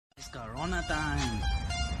Corona time.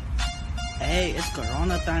 Hey, it's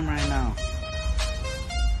Corona time right now.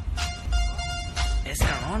 It's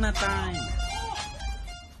Corona time.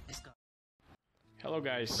 Hello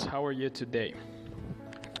guys, how are you today?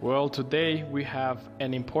 Well, today we have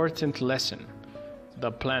an important lesson, the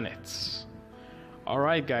planets.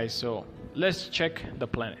 Alright guys, so let's check the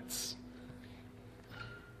planets.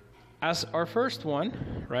 As our first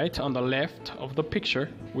one, right, on the left of the picture,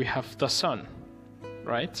 we have the sun,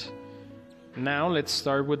 right? Now let's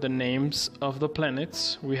start with the names of the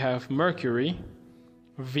planets. We have Mercury,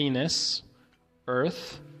 Venus,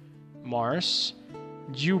 Earth, Mars,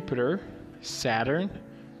 Jupiter, Saturn,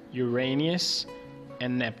 Uranus,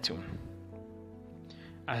 and Neptune.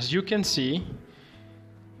 As you can see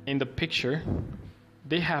in the picture,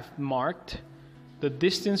 they have marked the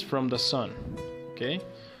distance from the sun, okay?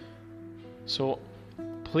 So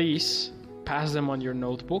please pass them on your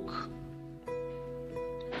notebook.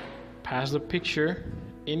 Pass the picture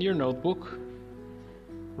in your notebook.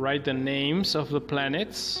 Write the names of the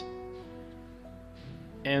planets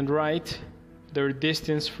and write their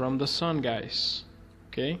distance from the sun, guys.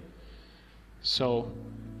 Okay? So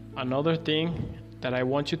another thing that I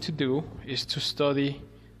want you to do is to study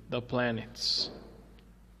the planets.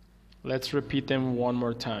 Let's repeat them one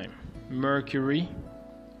more time. Mercury,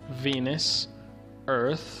 Venus,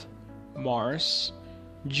 Earth, Mars,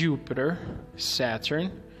 Jupiter,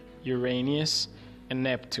 Saturn, Uranus, and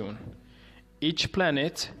Neptune. Each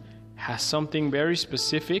planet has something very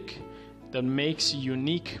specific that makes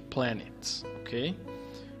unique planets, okay?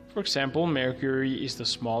 For example, Mercury is the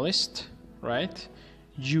smallest, right?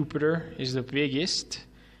 Jupiter is the biggest.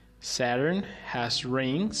 Saturn has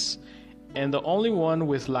rings, and the only one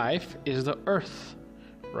with life is the Earth,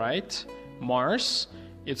 right? Mars,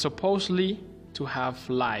 it's supposedly to have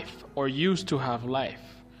life or used to have life.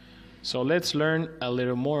 So let's learn a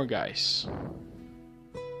little more, guys.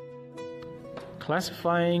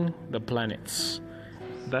 Classifying the planets.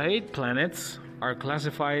 The 8 planets are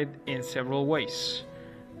classified in several ways.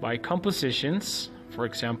 By compositions, for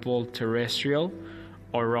example, terrestrial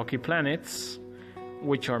or rocky planets,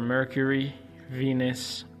 which are Mercury,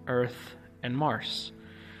 Venus, Earth, and Mars.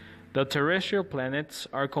 The terrestrial planets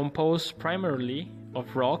are composed primarily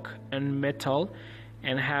of rock and metal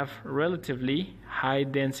and have relatively high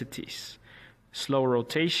densities, slow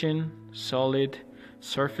rotation, solid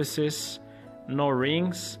surfaces, no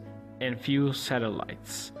rings, and few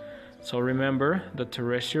satellites. So remember, the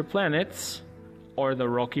terrestrial planets or the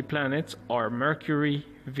rocky planets are Mercury,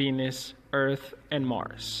 Venus, Earth, and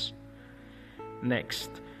Mars. Next,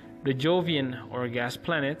 the Jovian or gas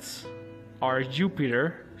planets are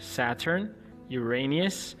Jupiter, Saturn,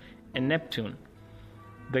 Uranus, and Neptune.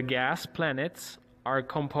 The gas planets are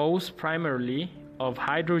composed primarily of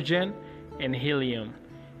hydrogen and helium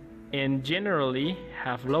and generally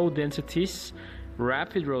have low densities,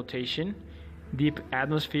 rapid rotation, deep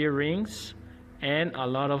atmosphere rings, and a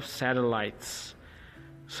lot of satellites.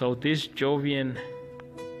 So these Jovian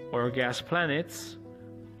or gas planets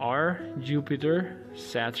are Jupiter,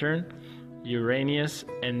 Saturn, Uranus,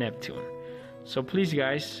 and Neptune. So please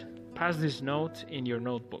guys, pass this note in your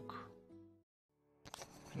notebook.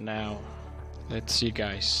 Now, let's see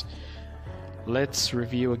guys. Let's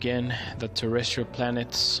review again the terrestrial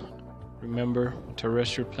planets. Remember,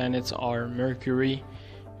 terrestrial planets are Mercury,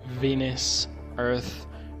 Venus, Earth,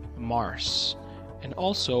 Mars. And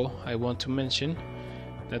also, I want to mention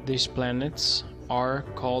that these planets are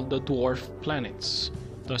called the dwarf planets,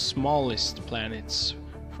 the smallest planets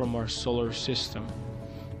from our solar system.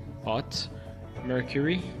 But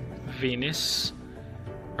Mercury, Venus,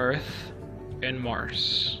 Earth, and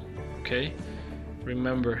Mars. Okay?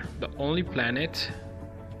 Remember, the only planet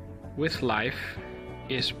with life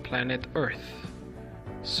is planet Earth.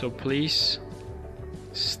 So please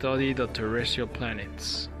study the terrestrial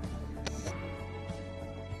planets.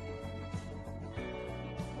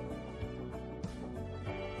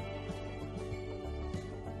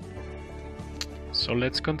 So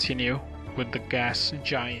let's continue with the gas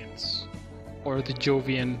giants or the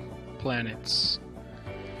Jovian planets.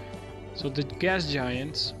 So the gas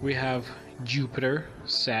giants, we have Jupiter,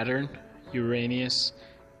 Saturn, Uranus,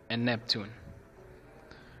 and Neptune.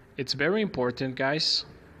 It's very important, guys,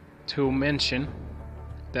 to mention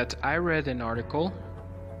that I read an article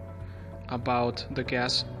about the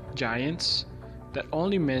gas giants that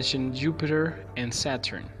only mentioned Jupiter and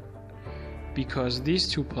Saturn, because these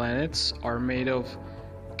two planets are made of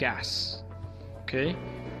gas, okay,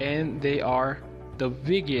 and they are the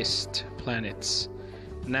biggest planets.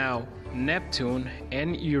 Now Neptune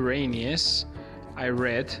and Uranus, I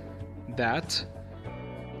read that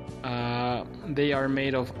they are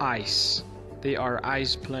made of ice. They are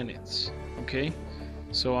ice planets. Okay,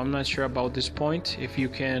 so I'm not sure about this point. If you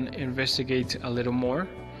can investigate a little more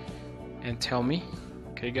and tell me.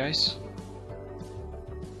 Okay, guys.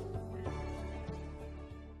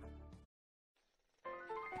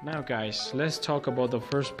 Now, guys, let's talk about the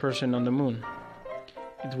first person on the moon.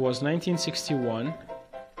 It was 1961.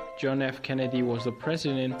 John F. Kennedy was the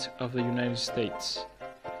president of the United States.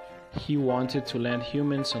 He wanted to land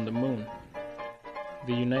humans on the moon.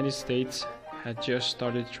 The United States had just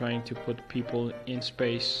started trying to put people in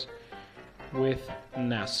space with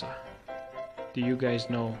NASA. Do you guys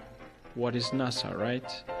know what is NASA,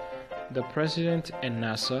 right? The president and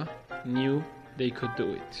NASA knew they could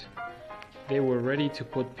do it. They were ready to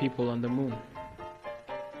put people on the moon.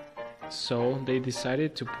 So they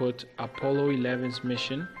decided to put Apollo 11's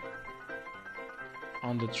mission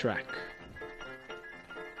on the track.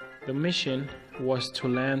 The mission was to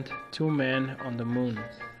land 2 men on the moon.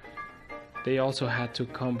 They also had to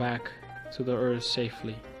come back to the Earth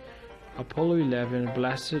safely. Apollo 11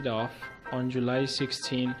 blasted off on July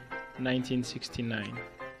 16, 1969.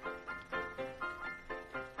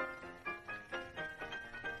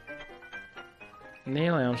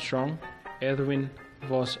 Neil Armstrong, Edwin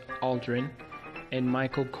Buzz Aldrin, and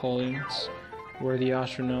Michael Collins were the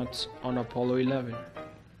astronauts on Apollo 11.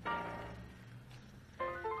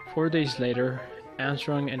 4 days later,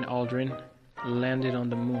 Armstrong and Aldrin landed on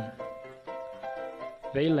the moon.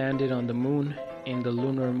 They landed on the moon in the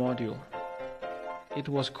lunar module. It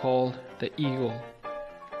was called the Eagle.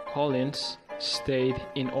 Collins stayed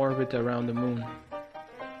in orbit around the moon.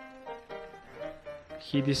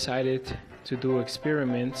 He decided to do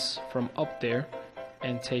experiments from up there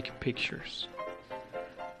and take pictures.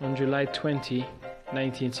 On July 20,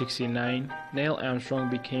 1969, Neil Armstrong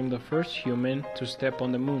became the first human to step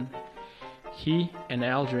on the moon. He and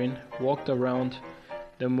Aldrin walked around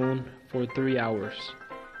the moon for 3 hours.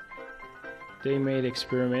 They made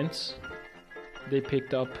experiments. They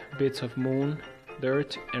picked up bits of moon,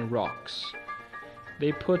 dirt, and rocks.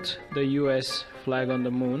 They put the US flag on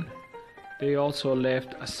the moon. They also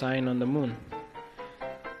left a sign on the moon.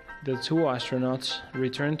 The 2 astronauts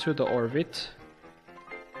returned to the orbit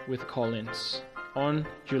with Collins on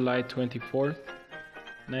July 24,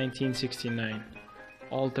 1969.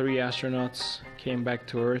 All 3 astronauts came back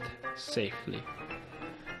to Earth safely.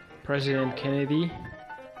 President Kennedy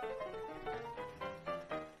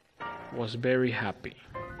was very happy.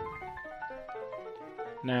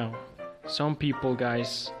 Now, some people,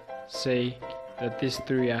 guys, say that these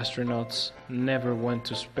 3 astronauts never went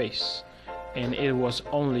to space and it was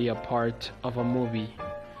only a part of a movie,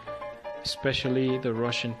 especially the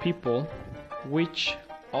Russian people, which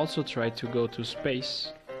also tried to go to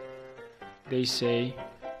space. They say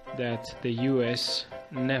that the US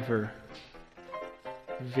never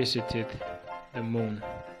visited the moon.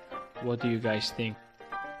 What do you guys think?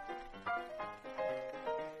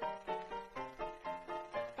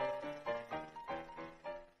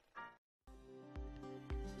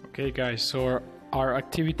 Okay guys, so our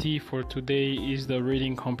activity for today is the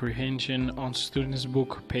reading comprehension on Students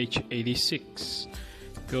Book page 86.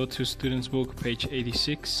 Go to Students Book page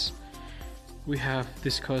 86. We have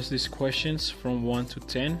discussed these questions from 1 to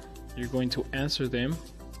 10. You're going to answer them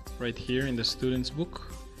right here in the Students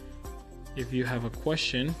Book. If you have a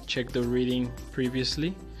question, check the reading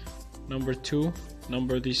previously. Number 2,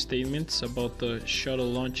 number these statements about the shuttle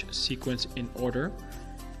launch sequence in order.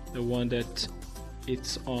 The one that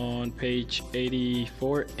it's on page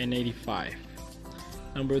 84 and 85.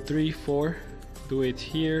 Number 3, 4, do it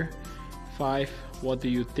here. 5, what do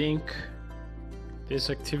you think?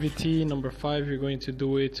 This activity, number 5, you're going to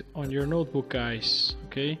do it on your notebook, guys.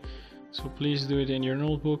 Okay, so please do it in your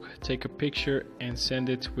notebook. Take a picture and send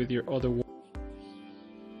it with your other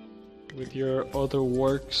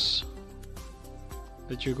works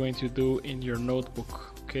that you're going to do in your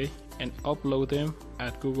notebook. Okay, and upload them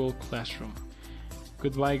at Google Classroom.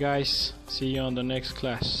 Goodbye guys, see you on the next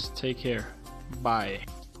class. Take care, bye.